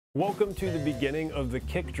Welcome to the beginning of the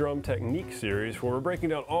kick drum technique series, where we're breaking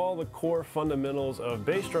down all the core fundamentals of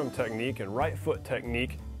bass drum technique and right foot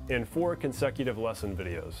technique in 4 consecutive lesson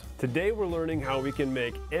videos. Today we're learning how we can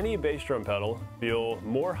make any bass drum pedal feel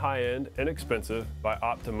more high-end and expensive by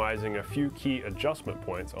optimizing a few key adjustment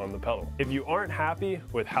points on the pedal. If you aren't happy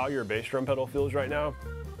with how your bass drum pedal feels right now,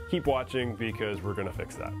 keep watching because we're gonna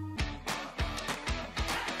fix that.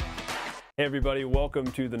 Hey everybody, welcome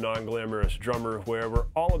to The Non-Glamorous Drummer, where we're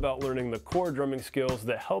all about learning the core drumming skills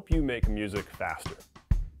that help you make music faster.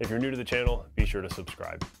 If you're new to the channel, be sure to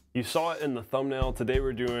subscribe. You saw it in the thumbnail. Today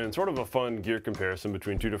we're doing sort of a fun gear comparison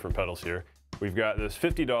between 2 different pedals here. We've got this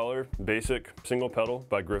 $50 basic single pedal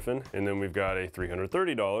by Griffin, and then we've got a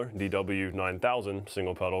 $330 DW 9000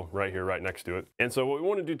 single pedal right here, right next to it. And so what we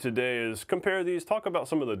want to do today is compare these, talk about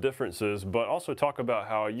some of the differences, but also talk about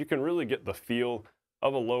how you can really get the feel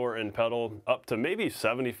of a lower end pedal up to maybe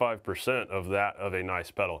 75% of that of a nice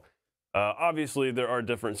pedal. Obviously there are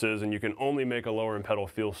differences and you can only make a lower end pedal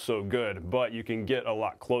feel so good, but you can get a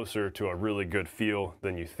lot closer to a really good feel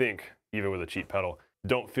than you think, even with a cheap pedal.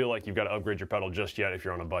 Don't feel like you've got to upgrade your pedal just yet if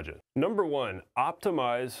you're on a budget. Number 1,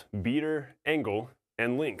 optimize beater angle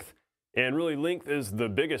and length. And really length is the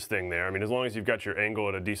biggest thing there. I mean, as long as you've got your angle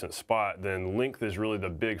at a decent spot, then length is really the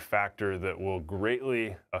big factor that will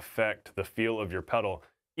greatly affect the feel of your pedal,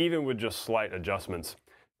 even with just slight adjustments.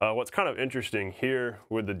 What's kind of interesting here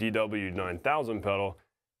with the DW 9000 pedal,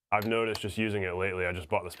 I've noticed just using it lately, I just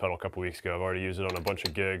bought this pedal a couple weeks ago, I've already used it on a bunch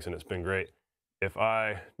of gigs and it's been great. If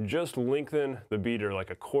I just lengthen the beater like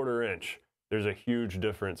a 1/4 inch, there's a huge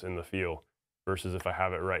difference in the feel versus if I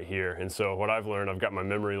have it right here. And so what I've learned, I've got my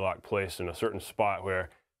memory lock placed in a certain spot where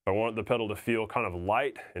if I want the pedal to feel kind of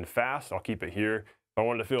light and fast, I'll keep it here. If I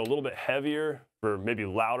want it to feel a little bit heavier for maybe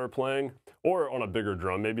louder playing or on a bigger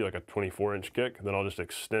drum, maybe like a 24-inch kick, then I'll just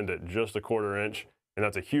extend it just a 1/4 inch. And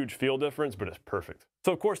that's a huge feel difference, but it's perfect.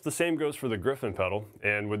 So of course the same goes for the Griffin pedal.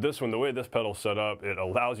 And with this one, the way this pedal's set up, it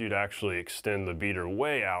allows you to actually extend the beater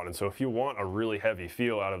way out. And so if you want a really heavy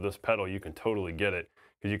feel out of this pedal, you can totally get it,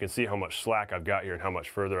 because you can see how much slack I've got here and how much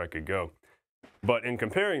further I could go. But in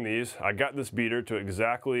comparing these, I got this beater to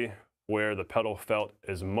exactly where the pedal felt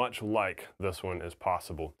as much like this one as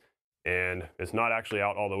possible. And it's not actually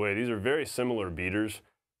out all the way. These are very similar beaters.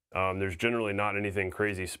 There's generally not anything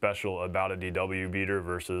crazy special about a DW beater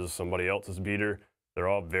versus somebody else's beater. They're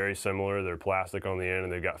all very similar. They're plastic on the end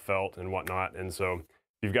and they've got felt and whatnot. And so if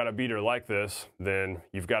you've got a beater like this, then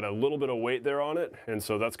you've got a little bit of weight there on it. And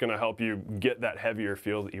so that's gonna help you get that heavier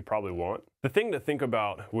feel that you probably want. The thing to think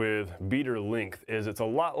about with beater length is it's a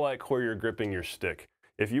lot like where you're gripping your stick.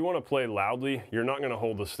 If you wanna play loudly, you're not gonna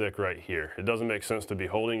hold the stick right here. It doesn't make sense to be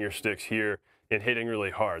holding your sticks here and hitting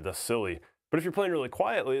really hard. That's silly. But if you're playing really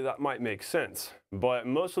quietly, that might make sense. But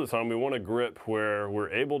most of the time we wanna grip where we're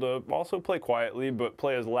able to also play quietly, but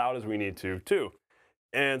play as loud as we need to too.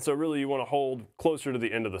 And so really you want to hold closer to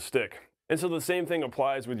the end of the stick. And so the same thing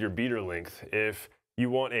applies with your beater length. If you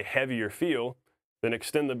want a heavier feel, then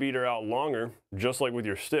extend the beater out longer, just like with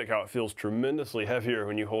your stick, how it feels tremendously heavier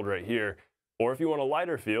when you hold right here. Or if you want a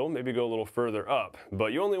lighter feel, maybe go a little further up.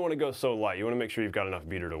 But you only want to go so light. You want to make sure you've got enough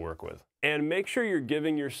beater to work with. And make sure you're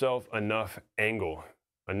giving yourself enough angle,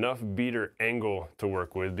 enough beater angle to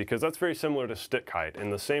work with, because that's very similar to stick height. In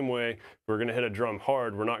the same way, if we're going to hit a drum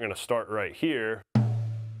hard, we're not going to start right here.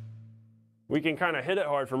 We can kind of hit it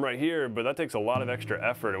hard from right here, but that takes a lot of extra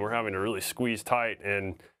effort and we're having to really squeeze tight.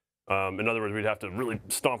 And in other words, we'd have to really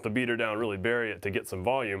stomp the beater down, really bury it to get some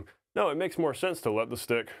volume. No, it makes more sense to let the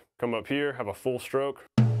stick come up here, have a full stroke,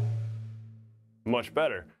 much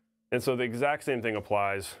better. And so the exact same thing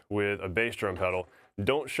applies with a bass drum pedal.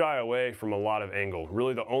 Don't shy away from a lot of angle.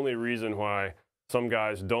 Really the only reason why some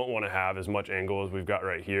guys don't want to have as much angle as we've got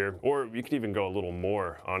right here, or you could even go a little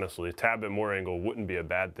more, honestly. A tad bit more angle wouldn't be a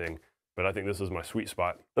bad thing. But I think this is my sweet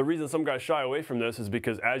spot. The reason some guys shy away from this is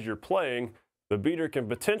because as you're playing, the beater can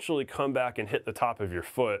potentially come back and hit the top of your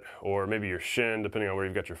foot, or maybe your shin, depending on where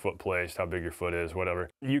you've got your foot placed, how big your foot is, whatever.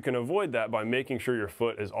 You can avoid that by making sure your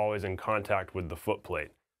foot is always in contact with the foot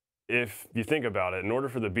plate. If you think about it, in order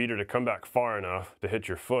for the beater to come back far enough to hit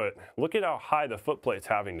your foot, look at how high the foot plate's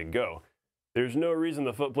having to go. There's no reason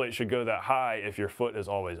the foot plate should go that high if your foot is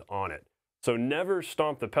always on it. So never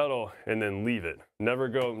stomp the pedal and then leave it.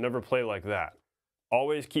 Never play like that.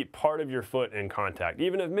 Always keep part of your foot in contact.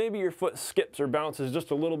 Even if maybe your foot skips or bounces just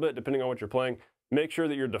a little bit, depending on what you're playing, make sure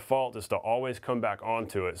that your default is to always come back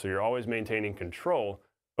onto it. So you're always maintaining control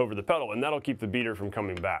over the pedal, and that'll keep the beater from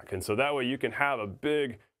coming back. And so that way you can have a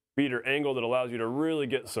big beater angle that allows you to really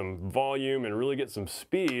get some volume and really get some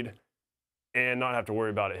speed and not have to worry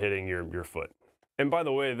about it hitting your foot. And by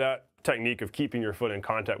the way, that technique of keeping your foot in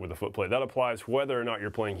contact with the foot plate. That applies whether or not you're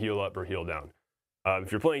playing heel up or heel down.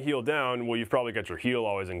 If you're playing heel down, well, you've probably got your heel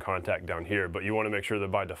always in contact down here, but you want to make sure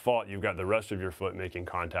that by default you've got the rest of your foot making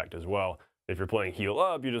contact as well. If you're playing heel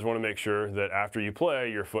up, you just want to make sure that after you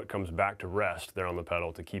play, your foot comes back to rest there on the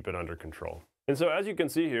pedal to keep it under control. And so as you can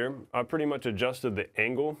see here, I pretty much adjusted the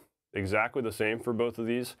angle exactly the same for both of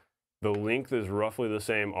these. The length is roughly the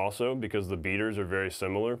same also because the beaters are very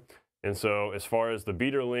similar. And so as far as the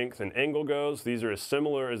beater length and angle goes, these are as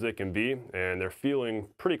similar as they can be, and they're feeling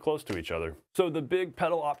pretty close to each other. So the big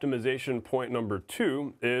pedal optimization point number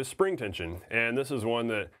 2 is spring tension. And this is one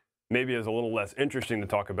that maybe is a little less interesting to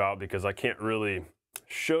talk about because I can't really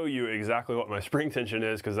show you exactly what my spring tension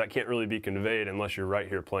is because that can't really be conveyed unless you're right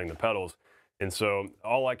here playing the pedals. And so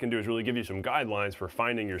all I can do is really give you some guidelines for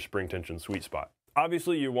finding your spring tension sweet spot.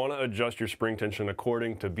 Obviously, you want to adjust your spring tension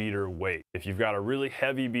according to beater weight. If you've got a really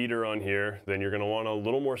heavy beater on here, then you're going to want a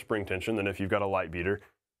little more spring tension than if you've got a light beater.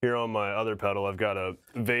 Here on my other pedal, I've got a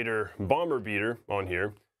Vader bomber beater on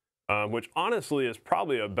here, which honestly is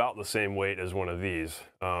probably about the same weight as one of these.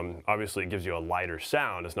 Obviously, it gives you a lighter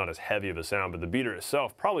sound. It's not as heavy of a sound, but the beater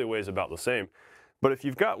itself probably weighs about the same. But if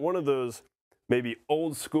you've got one of those maybe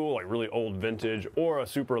old school, like really old vintage, or a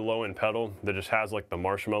super low-end pedal that just has like the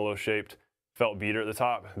marshmallow shaped felt beater at the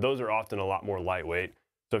top, those are often a lot more lightweight.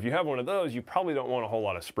 So if you have one of those, you probably don't want a whole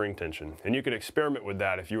lot of spring tension. And you could experiment with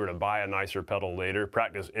that if you were to buy a nicer pedal later,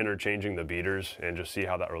 practice interchanging the beaters and just see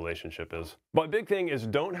how that relationship is. But big thing is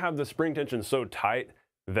don't have the spring tension so tight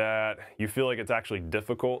that you feel like it's actually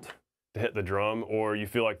difficult to hit the drum, or you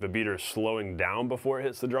feel like the beater is slowing down before it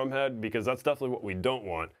hits the drum head, because that's definitely what we don't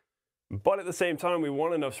want. But at the same time, we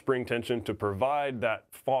want enough spring tension to provide that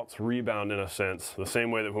false rebound in a sense, the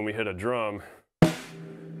same way that when we hit a drum,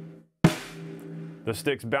 the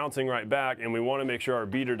stick's bouncing right back, and we want to make sure our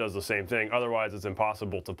beater does the same thing. Otherwise, it's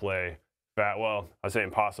impossible to play fast. Well, I say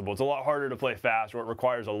impossible. It's a lot harder to play fast, or it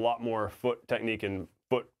requires a lot more foot technique and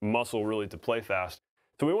foot muscle really to play fast.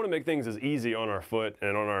 So we want to make things as easy on our foot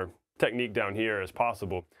and on our technique down here as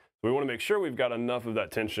possible. We want to make sure we've got enough of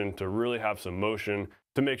that tension to really have some motion,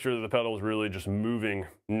 to make sure that the pedal is really just moving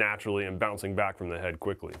naturally and bouncing back from the head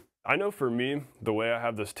quickly. I know for me, the way I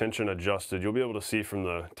have this tension adjusted, you'll be able to see from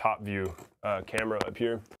the top view camera up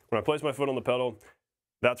here. When I place my foot on the pedal,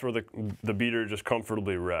 that's where the beater just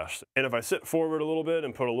comfortably rests. And if I sit forward a little bit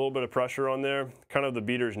and put a little bit of pressure on there, kind of the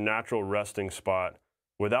beater's natural resting spot,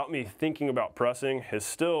 without me thinking about pressing, is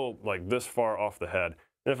still like this far off the head.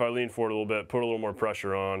 And if I lean forward a little bit, put a little more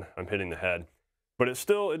pressure on, I'm hitting the head. But it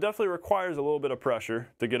definitely requires a little bit of pressure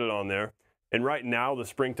to get it on there. And right now, the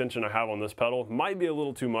spring tension I have on this pedal might be a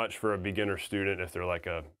little too much for a beginner student if they're like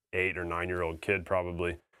a 8 or 9-year-old kid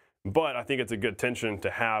probably. But I think it's a good tension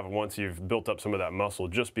to have once you've built up some of that muscle,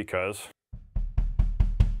 just because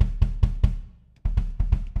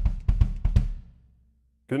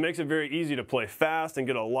it makes it very easy to play fast and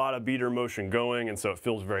get a lot of beater motion going, and so it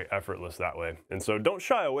feels very effortless that way. And so don't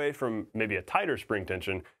shy away from maybe a tighter spring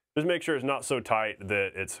tension. Just make sure it's not so tight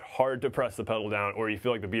that it's hard to press the pedal down, or you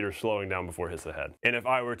feel like the beater's slowing down before it hits the head. And if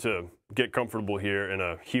I were to get comfortable here in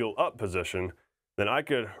a heel up position, then I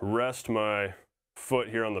could rest my foot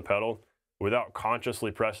here on the pedal without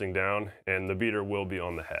consciously pressing down, and the beater will be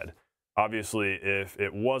on the head. Obviously, if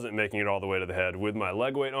it wasn't making it all the way to the head with my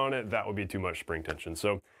leg weight on it, that would be too much spring tension.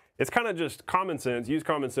 So it's kind of just common sense. Use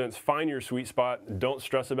common sense, find your sweet spot. Don't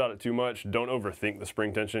stress about it too much. Don't overthink the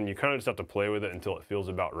spring tension. You kind of just have to play with it until it feels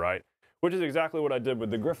about right, which is exactly what I did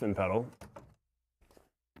with the Griffin pedal.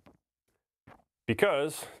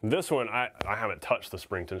 Because this one, I haven't touched the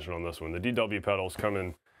spring tension on this one. The DW pedals come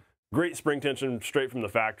in great spring tension straight from the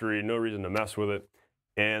factory, no reason to mess with it.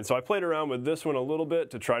 And so I played around with this one a little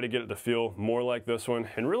bit to try to get it to feel more like this one.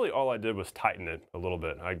 And really all I did was tighten it a little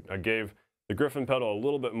bit. I gave the Griffin pedal a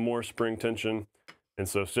little bit more spring tension. And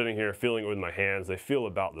so sitting here feeling it with my hands, they feel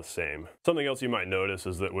about the same. Something else you might notice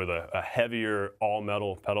is that with a heavier all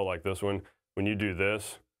metal pedal like this one, when you do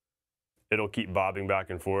this, it'll keep bobbing back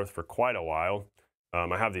and forth for quite a while.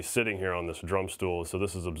 I have these sitting here on this drum stool, so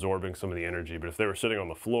this is absorbing some of the energy. But if they were sitting on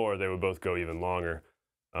the floor, they would both go even longer.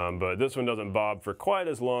 But this one doesn't bob for quite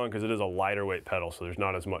as long because it is a lighter weight pedal, so there's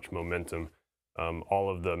not as much momentum. All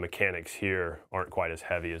of the mechanics here aren't quite as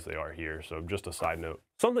heavy as they are here, so just a side note.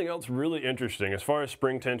 Something else really interesting as far as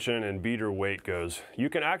spring tension and beater weight goes, you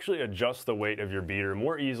can actually adjust the weight of your beater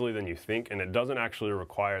more easily than you think, and it doesn't actually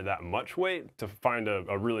require that much weight to find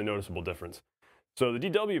a really noticeable difference. So the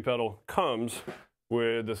DW pedal comes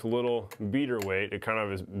with this little beater weight. It kind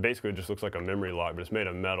of is basically just looks like a memory lock, but it's made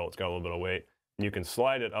of metal. It's got a little bit of weight. You can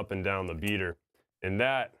slide it up and down the beater, and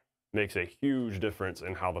that makes a huge difference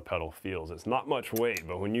in how the pedal feels. It's not much weight,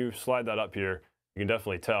 but when you slide that up here, you can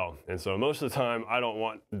definitely tell. And so most of the time, I don't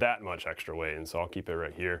want that much extra weight, and so I'll keep it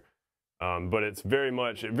right here. But it very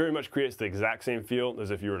much creates the exact same feel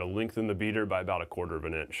as if you were to lengthen the beater by about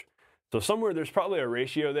 1/4 inch. So somewhere there's probably a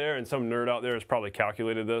ratio there, and some nerd out there has probably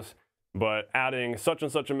calculated this, but adding such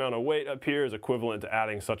and such amount of weight up here is equivalent to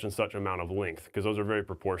adding such and such amount of length, because those are very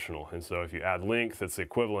proportional. And so if you add length, it's the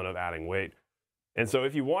equivalent of adding weight. And so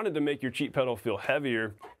if you wanted to make your cheap pedal feel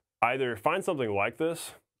heavier, either find something like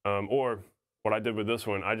this, or what I did with this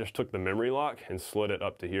one, I just took the memory lock and slid it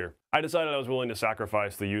up to here. I decided I was willing to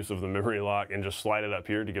sacrifice the use of the memory lock and just slide it up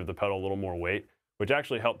here to give the pedal a little more weight, which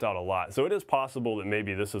actually helped out a lot. So it is possible that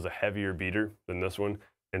maybe this is a heavier beater than this one,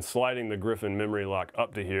 and sliding the Griffin memory lock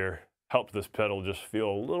up to here helped this pedal just feel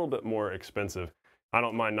a little bit more expensive. I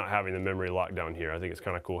don't mind not having the memory lock down here. I think it's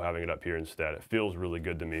kind of cool having it up here instead. It feels really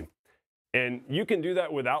good to me. And you can do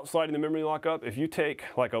that without sliding the memory lock up. If you take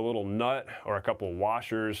like a little nut or a couple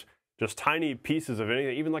washers, just tiny pieces of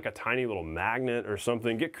anything, even like a tiny little magnet or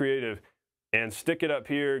something, get creative and stick it up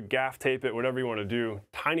here, gaff tape it, whatever you want to do.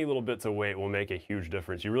 Tiny little bits of weight will make a huge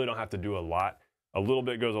difference. You really don't have to do a lot. A little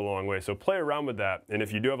bit goes a long way. So play around with that. And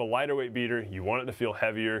if you do have a lighter weight beater, you want it to feel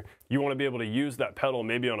heavier, you want to be able to use that pedal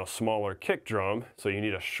maybe on a smaller kick drum, so you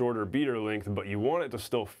need a shorter beater length, but you want it to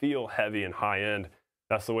still feel heavy and high end,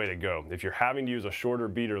 that's the way to go. If you're having to use a shorter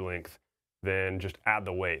beater length, then just add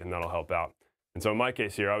the weight and that'll help out. And so in my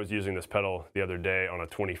case here, I was using this pedal the other day on a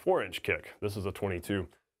 24-inch kick. This is a 22.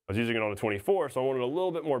 I was using it on a 24, so I wanted a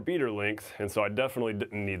little bit more beater length, and so I definitely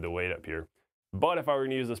didn't need the weight up here. But if I were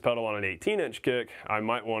going to use this pedal on an 18-inch kick, I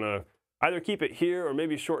might want to either keep it here or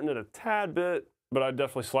maybe shorten it a tad bit, but I'd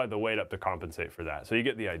definitely slide the weight up to compensate for that. So you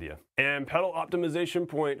get the idea. And pedal optimization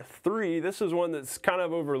point 3, this is one that's kind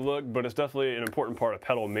of overlooked, but it's definitely an important part of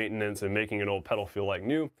pedal maintenance and making an old pedal feel like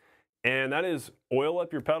new. And that is oil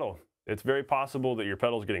up your pedal. It's very possible that your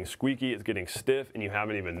pedal's getting squeaky, it's getting stiff, and you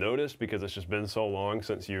haven't even noticed because it's just been so long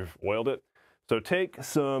since you've oiled it. So take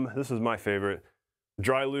some, this is my favorite,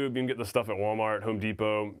 dry lube. You can get this stuff at Walmart, Home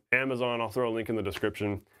Depot, Amazon. I'll throw a link in the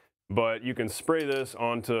description. But you can spray this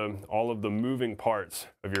onto all of the moving parts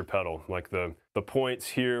of your pedal, like the points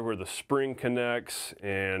here where the spring connects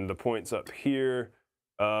and the points up here.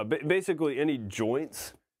 Basically any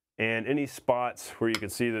joints and any spots where you can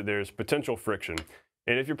see that there's potential friction.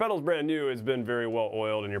 And if your pedal's brand new, it's been very well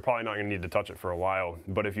oiled and you're probably not gonna need to touch it for a while.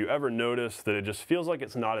 But if you ever notice that it just feels like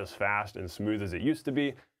it's not as fast and smooth as it used to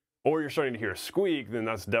be, or you're starting to hear a squeak, then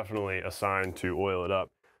that's definitely a sign to oil it up.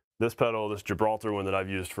 This pedal, this Gibraltar one that I've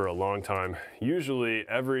used for a long time, usually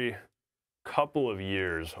every couple of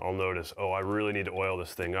years I'll notice, oh, I really need to oil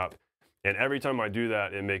this thing up. And every time I do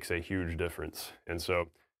that, it makes a huge difference. And so,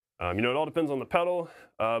 you know, it all depends on the pedal,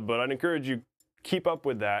 but I'd encourage you keep up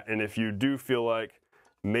with that. And if you do feel like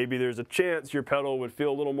maybe there's a chance your pedal would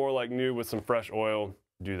feel a little more like new with some fresh oil,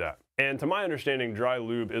 do that. And to my understanding, dry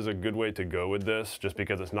lube is a good way to go with this just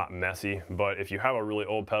because it's not messy. But if you have a really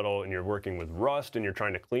old pedal and you're working with rust and you're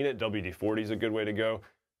trying to clean it, WD-40 is a good way to go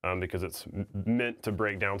because it's meant to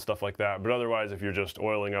break down stuff like that. But otherwise, if you're just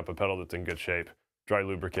oiling up a pedal that's in good shape, dry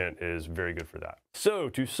lubricant is very good for that. So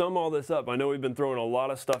to sum all this up, I know we've been throwing a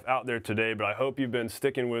lot of stuff out there today, but I hope you've been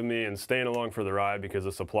sticking with me and staying along for the ride because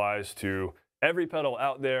this applies to every pedal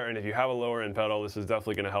out there. And if you have a lower end pedal, this is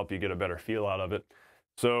definitely going to help you get a better feel out of it.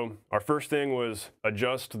 So our first thing was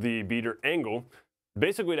adjust the beater angle,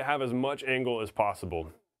 basically to have as much angle as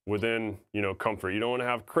possible within, you know, comfort. You don't want to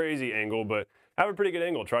have crazy angle, but have a pretty good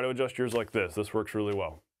angle. Try to adjust yours like this. This works really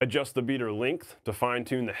well. Adjust the beater length to fine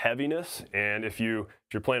tune the heaviness. And if you're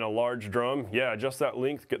playing a large drum, yeah, adjust that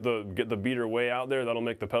length, get the beater way out there. That'll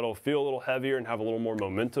make the pedal feel a little heavier and have a little more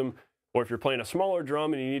momentum. Or if you're playing a smaller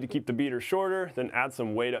drum and you need to keep the beater shorter, then add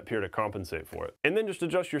some weight up here to compensate for it. And then just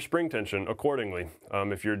adjust your spring tension accordingly.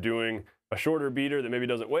 If you're doing a shorter beater that maybe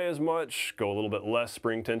doesn't weigh as much, go a little bit less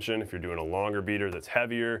spring tension. If you're doing a longer beater that's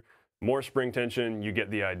heavier, more spring tension, you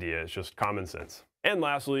get the idea. It's just common sense. And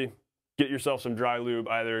lastly, get yourself some dry lube.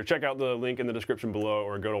 Either check out the link in the description below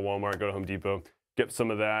or go to Walmart, go to Home Depot, get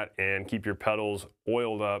some of that and keep your pedals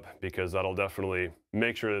oiled up because that'll definitely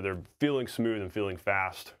make sure that they're feeling smooth and feeling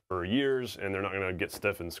fast for years and they're not going to get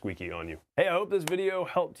stiff and squeaky on you. Hey, I hope this video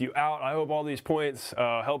helped you out. I hope all these points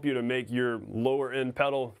help you to make your lower end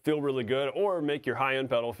pedal feel really good or make your high end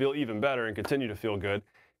pedal feel even better and continue to feel good.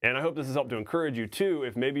 And I hope this has helped to encourage you too.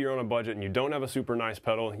 If maybe you're on a budget and you don't have a super nice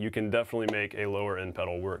pedal, you can definitely make a lower end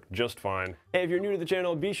pedal work just fine. Hey, if you're new to the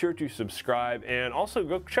channel, be sure to subscribe and also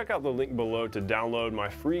go check out the link below to download my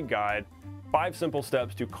free guide 5 simple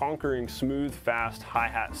steps to conquering smooth, fast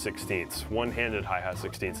hi-hat 16ths, one-handed hi-hat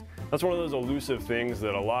 16ths. That's one of those elusive things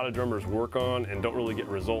that a lot of drummers work on and don't really get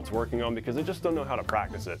results working on because they just don't know how to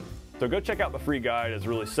practice it. So go check out the free guide. It's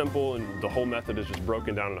really simple, and the whole method is just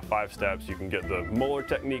broken down into 5 steps. You can get the molar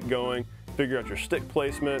technique going, figure out your stick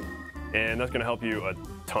placement, and that's gonna help you a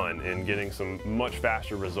ton in getting some much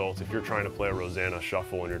faster results if you're trying to play a Rosanna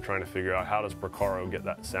shuffle and you're trying to figure out how does Porcaro get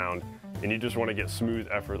that sound, and you just wanna get smooth,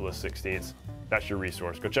 effortless 16ths. That's your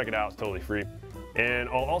resource. Go check it out, it's totally free. And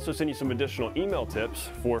I'll also send you some additional email tips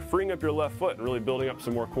for freeing up your left foot and really building up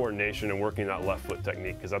some more coordination and working that left foot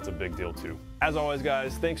technique, because that's a big deal too. As always,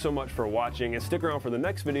 guys, thanks so much for watching, and stick around for the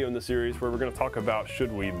next video in the series where we're gonna talk about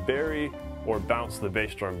should we bury or bounce the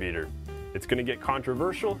bass drum beater. It's gonna get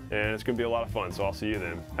controversial and it's gonna be a lot of fun, so I'll see you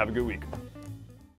then. Have a good week.